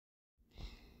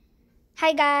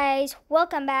Hi guys,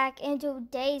 welcome back. In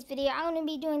today's video, I'm going to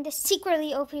be doing the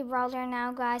secretly OP brawler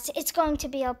now, guys. It's going to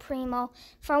be El Primo.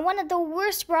 From one of the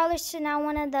worst brawlers to now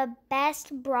one of the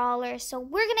best brawlers. So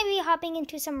we're going to be hopping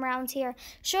into some rounds here,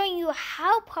 showing you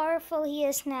how powerful he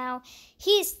is now.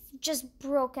 He's just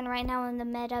broken right now in the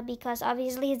meta because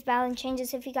obviously his balance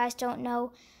changes if you guys don't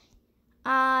know.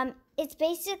 It's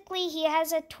basically he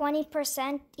has a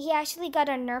 20%. He actually got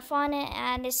a nerf on it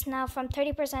and it's now from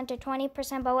 30% to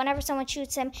 20%. But whenever someone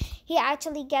shoots him, he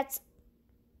actually gets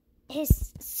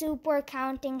his super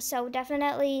counting. So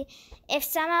definitely, if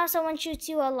somehow someone shoots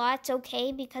you a lot, it's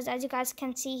okay. Because as you guys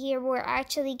can see here, we're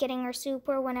actually getting our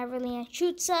super whenever Leon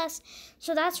shoots us.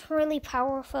 So that's really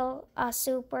powerful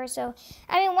super. So,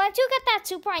 I mean, once you get that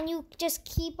super and you just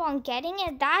keep on getting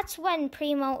it, that's when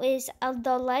Primo is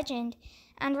the legend.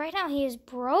 And right now he is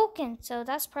broken, so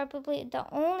that's probably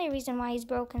the only reason why he's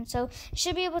broken. So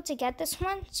should be able to get this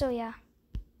one. So yeah,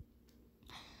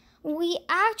 we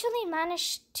actually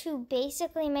managed to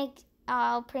basically make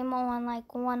Primo on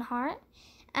like 1 heart,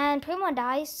 and Primo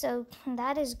dies, so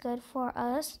that is good for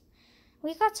us.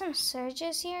 We got some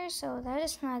surges here, so that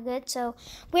is not good. So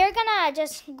we're gonna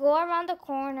just go around the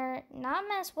corner, not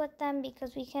mess with them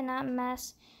because we cannot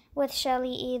mess with Shelly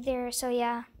either. So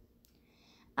yeah.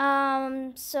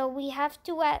 So we have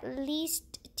to at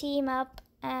least team up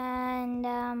and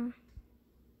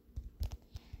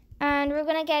we're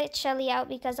gonna get Shelly out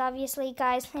because obviously,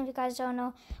 guys, if you guys don't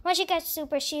know, when she gets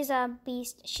super, she's a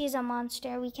beast. She's a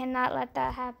monster. We cannot let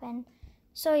that happen.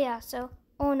 So yeah,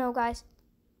 oh no, guys.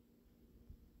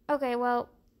 Okay, well,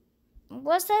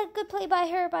 was that a good play by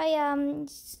her by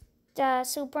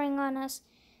supering on us?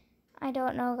 I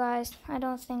don't know, guys. I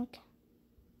don't think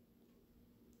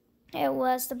it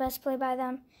was the best play by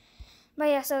them. But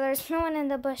yeah, so there's no one in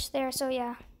the bush there, so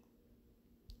yeah.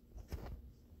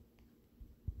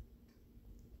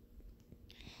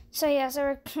 So yeah,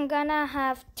 so we're gonna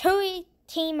have 2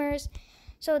 teamers.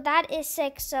 So that is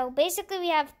 6. So basically we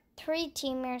have 3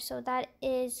 teamers, so that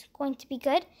is going to be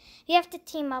good. You have to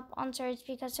team up on Surge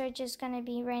because Surge is gonna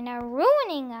be right now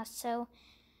ruining us. So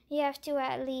you have to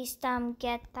at least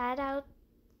get that out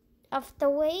of the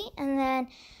way, and then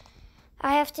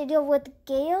I have to deal with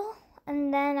Gale,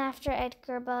 and then after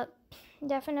Edgar, but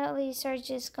definitely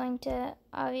Surge is going to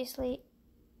obviously,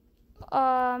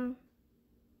 guys,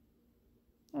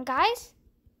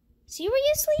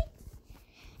 seriously?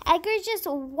 Edgar just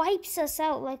wipes us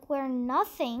out like we're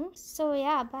nothing. So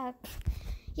yeah, but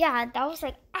yeah, that was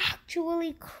like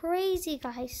actually crazy,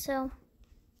 guys. So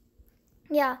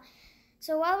yeah,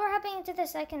 so while we're hopping into the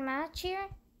second match here,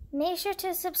 make sure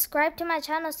to subscribe to my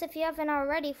channels if you haven't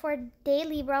already for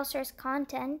daily Brawl Stars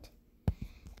content.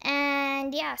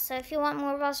 And yeah, so if you want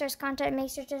more Brawl Stars content,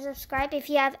 make sure to subscribe. If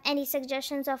you have any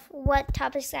suggestions of what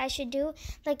topics I should do,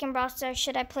 like in Brawl Stars,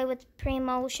 should I play with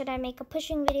Primo? Should I make a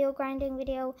pushing video, grinding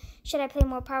video? Should I play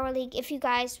more Power League? If you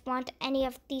guys want any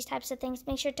of these types of things,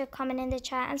 make sure to comment in the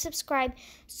chat and subscribe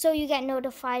so you get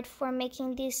notified for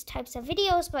making these types of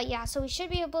videos. But yeah, so we should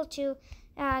be able to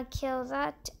kill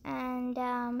that, and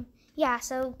yeah,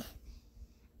 so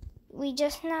we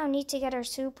just now need to get our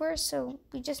super, so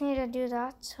we just need to do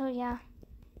that. So yeah,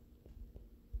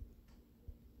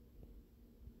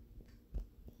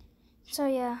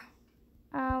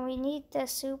 we need the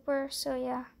super. So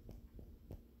yeah,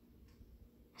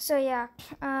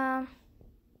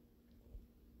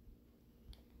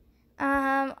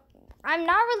 I'm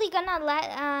not really gonna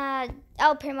let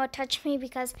El Primo touch me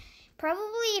because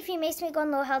probably if he makes me go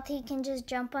low health, he can just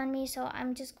jump on me. So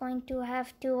I'm just going to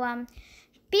have to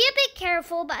be a bit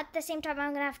careful, but at the same time,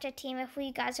 I'm gonna have to team if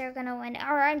we guys are gonna win,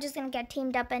 or I'm just gonna get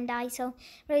teamed up and die. So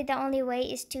really, the only way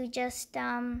is to just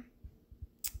go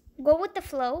with the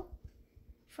flow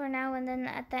for now, and then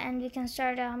at the end we can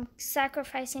start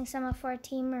sacrificing some of our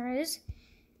teamers.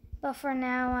 But for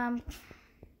now, I'm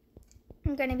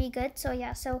gonna be good. So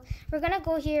yeah, so we're gonna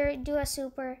go here, do a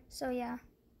super. So yeah.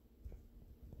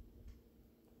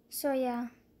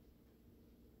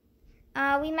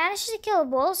 We managed to kill a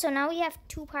bull, so now we have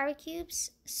 2 power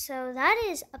cubes. So that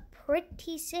is a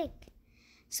pretty sick.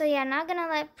 So yeah, not gonna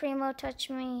let Primo touch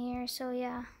me here. So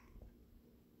yeah.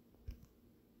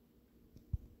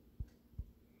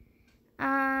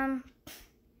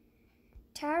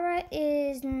 Tara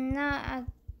is not a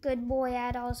good boy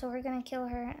at all, so we're gonna kill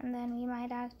her, and then we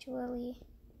might actually.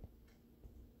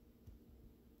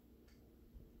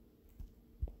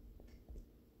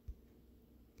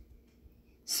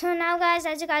 So now, guys,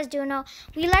 as you guys do know,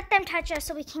 we let them touch us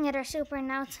so we can get our super, and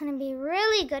now it's gonna be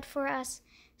really good for us.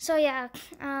 So yeah,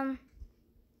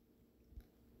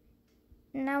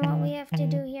 now what we have to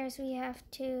do here is we have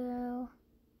to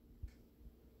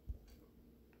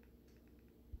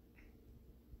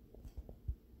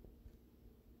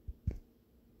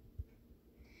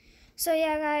So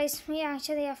yeah, guys, we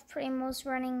actually have Primos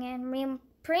running in.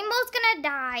 Primo's gonna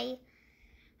die.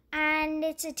 And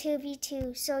it's a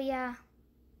 2v2, so yeah.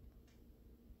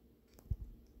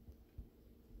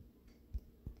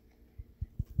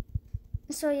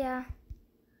 So yeah.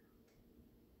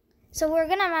 So we're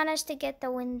gonna manage to get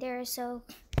the win there, so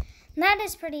that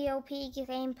is pretty OP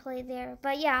gameplay there.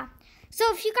 But yeah,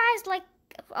 so if you guys like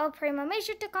Primo, make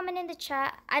sure to comment in the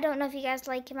chat. I don't know if you guys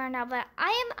like him or not, but I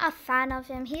am a fan of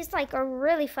him. He's like a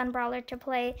really fun brawler to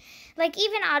play. Like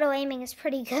even auto aiming is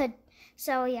pretty good.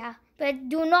 So yeah, but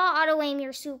do not auto aim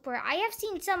your super. I have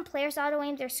seen some players auto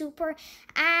aim their super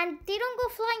and they don't go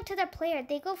flying to the player.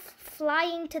 They go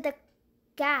flying to the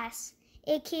gas,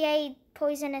 aka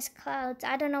poisonous clouds.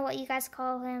 I don't know what you guys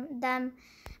call them.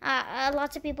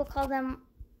 Lots of people call them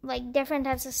like different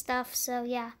types of stuff. So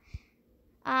yeah,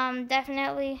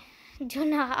 definitely do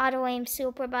not auto aim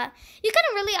super, but you can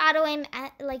really auto aim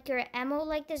like your ammo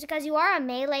like this because you are a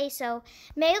melee. So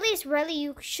melee is really,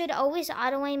 you should always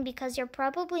auto aim because you're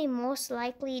probably most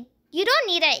likely, you don't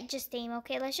need to just aim.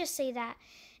 Okay, let's just say that.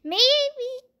 Maybe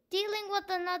dealing with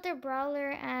another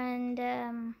brawler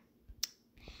and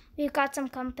we've got some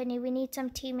company. We need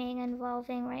some teaming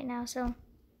involving right now, so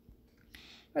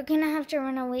we're gonna have to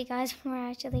run away, guys. We're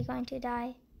actually going to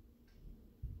die.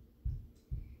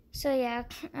 So yeah,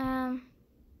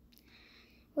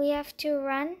 we have to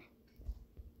run.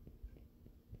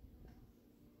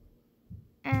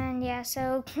 And yeah,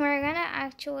 so we're gonna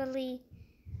actually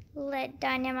let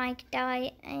Dynamite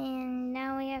die, and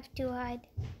now we have to hide.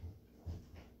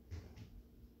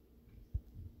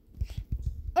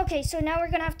 Okay, so now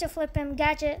we're gonna have to flip him.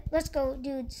 Gadget, let's go,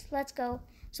 dudes, let's go.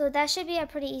 So that should be a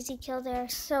pretty easy kill there.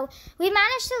 So we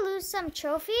managed to lose some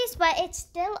trophies, but it's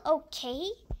still okay.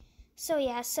 So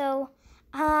yeah, so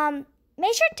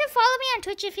make sure to follow me on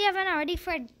Twitch if you haven't already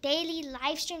for daily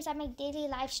live streams. I make daily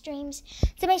live streams,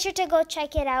 so make sure to go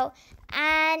check it out.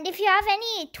 And if you have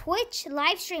any Twitch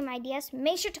live stream ideas,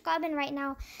 make sure to comment right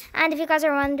now. And if you guys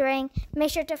are wondering, make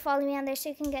sure to follow me on there so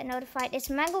you can get notified. It's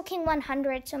Mango King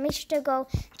 100, so make sure to go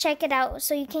check it out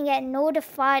so you can get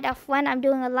notified of when I'm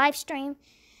doing a live stream.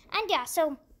 And yeah,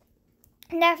 so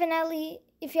definitely,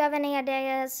 if you have any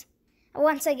ideas,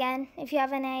 once again, if you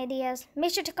have any ideas,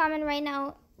 make sure to comment right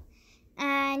now.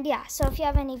 And yeah, so if you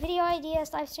have any video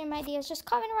ideas, live stream ideas, just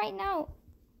comment right now.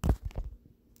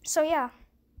 So yeah,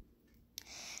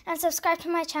 and subscribe to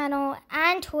my channel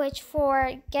and Twitch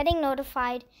for getting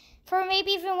notified for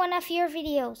maybe even one of your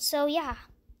videos. So yeah,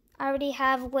 I already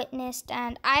have witnessed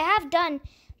and I have done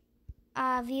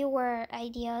viewer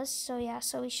ideas. So yeah,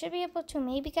 so we should be able to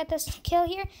maybe get this kill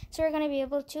here. So we're gonna be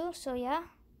able to, so yeah.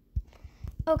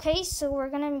 Okay, so we're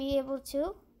gonna be able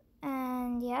to,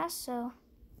 and yeah, so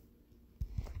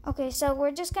okay, so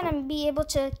we're just gonna be able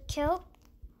to kill.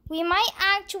 We might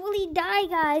actually die,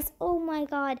 guys. Oh my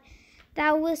god,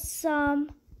 that was some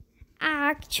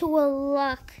actual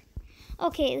luck.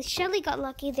 Okay, Shelly got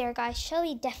lucky there, guys.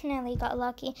 Shelly definitely got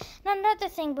lucky. Now, another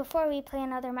thing before we play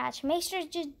another match, make sure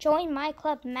to join my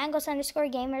club,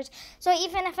 Mangos_Gamers. So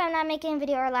even if I'm not making a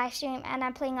video or live stream and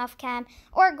I'm playing off cam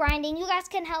or grinding, you guys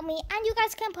can help me and you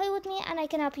guys can play with me and I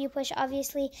can help you push.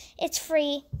 Obviously, it's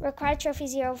free, required trophy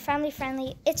 0, family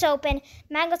friendly. It's open,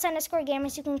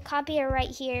 Mangos_Gamers. You can copy it right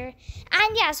here.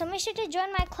 And yeah, so make sure to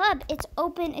join my club. It's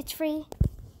open, it's free.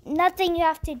 Nothing you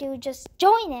have to do, just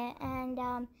join it,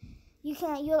 and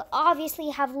you'll obviously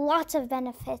have lots of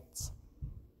benefits.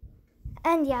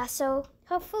 And yeah, so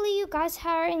hopefully you guys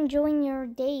are enjoying your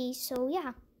day. So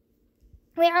yeah,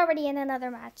 we're already in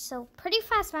another match, so pretty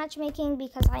fast matchmaking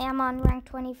because I am on rank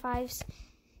 25s.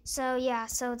 So yeah,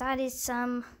 so that is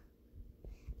some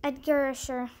Edgar.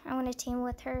 Sure, I want to team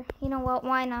with her. You know what,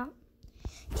 why not?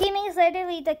 Teaming is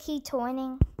literally the key to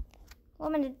winning.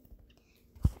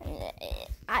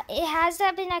 It has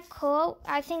that been a quote?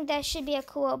 I think that should be a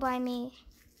quote by me.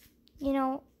 You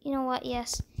know what?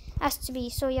 Yes, has to be.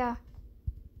 So yeah,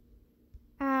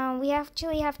 we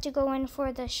actually have to go in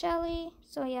for the Shelly.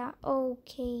 So yeah,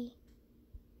 okay.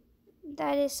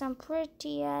 That is some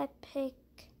pretty epic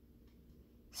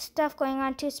stuff going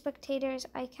on. 2 spectators.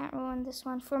 I can't ruin this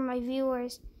one for my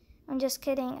viewers. I'm just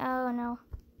kidding. Oh no.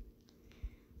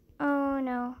 Oh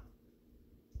no.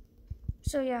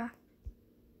 So yeah.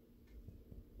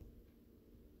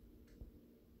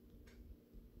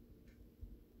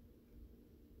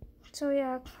 So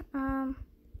yeah,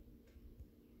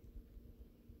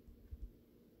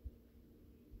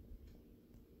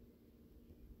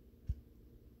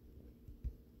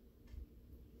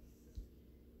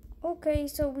 okay,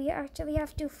 so we actually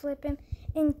have to flip him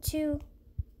into,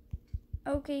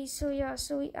 okay, so yeah,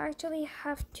 so we actually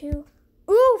have to,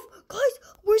 oof, Guys,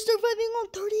 we're surviving on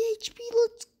 30 HP.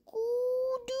 Let's go,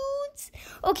 dudes.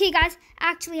 Okay, guys.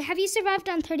 Actually, have you survived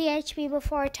on 30 HP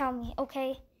before? Tell me,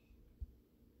 okay?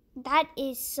 That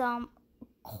is some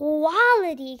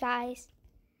quality, guys.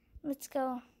 Let's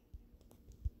go.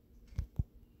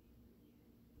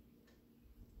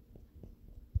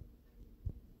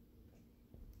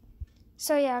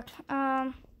 So, yeah,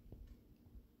 okay.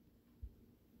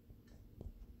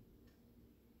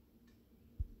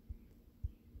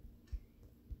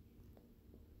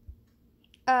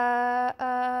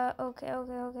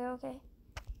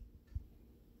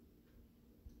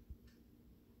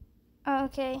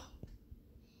 Okay.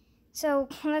 So,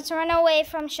 let's run away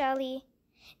from Shelly.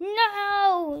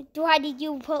 No! Why did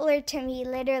you pull her to me?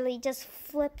 Literally just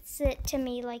flips it to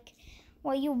me like,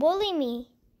 well, you bully me.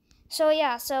 So,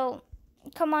 yeah, so,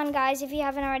 come on, guys. If you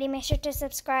haven't already, make sure to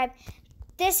subscribe.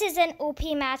 This is an OP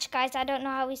match, guys. I don't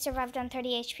know how we survived on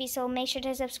 30 HP, so make sure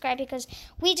to subscribe because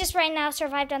we just right now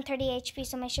survived on 30 HP,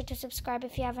 so make sure to subscribe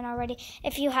if you haven't already.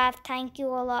 If you have, thank you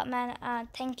a lot, man.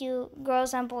 Thank you,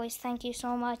 girls and boys. Thank you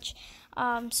so much.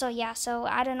 So yeah, so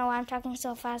I don't know why I'm talking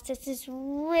so fast. This is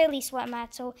really sweat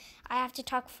match, so I have to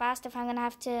talk fast if I'm gonna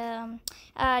have to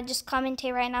just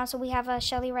commentate right now. So we have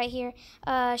Shelly right here.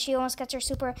 She almost gets her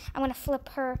super. I'm gonna flip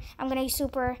her. I'm gonna use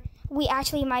super. We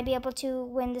actually might be able to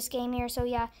win this game here. So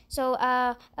yeah. So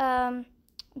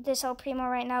this El Primo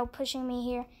right now pushing me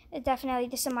here. Definitely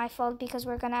this is my fault because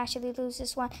we're gonna actually lose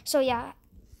this one. So yeah.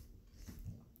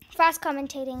 Fast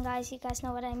commentating, guys. You guys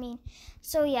know what I mean.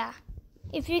 So yeah.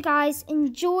 If you guys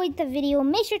enjoyed the video,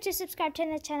 make sure to subscribe to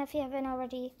the channel if you haven't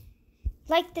already.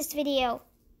 Like this video.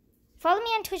 Follow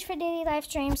me on Twitch for daily live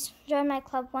streams. Join my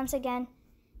club once again.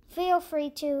 Feel free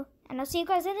to. And I'll see you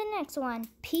guys in the next one.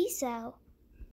 Peace out.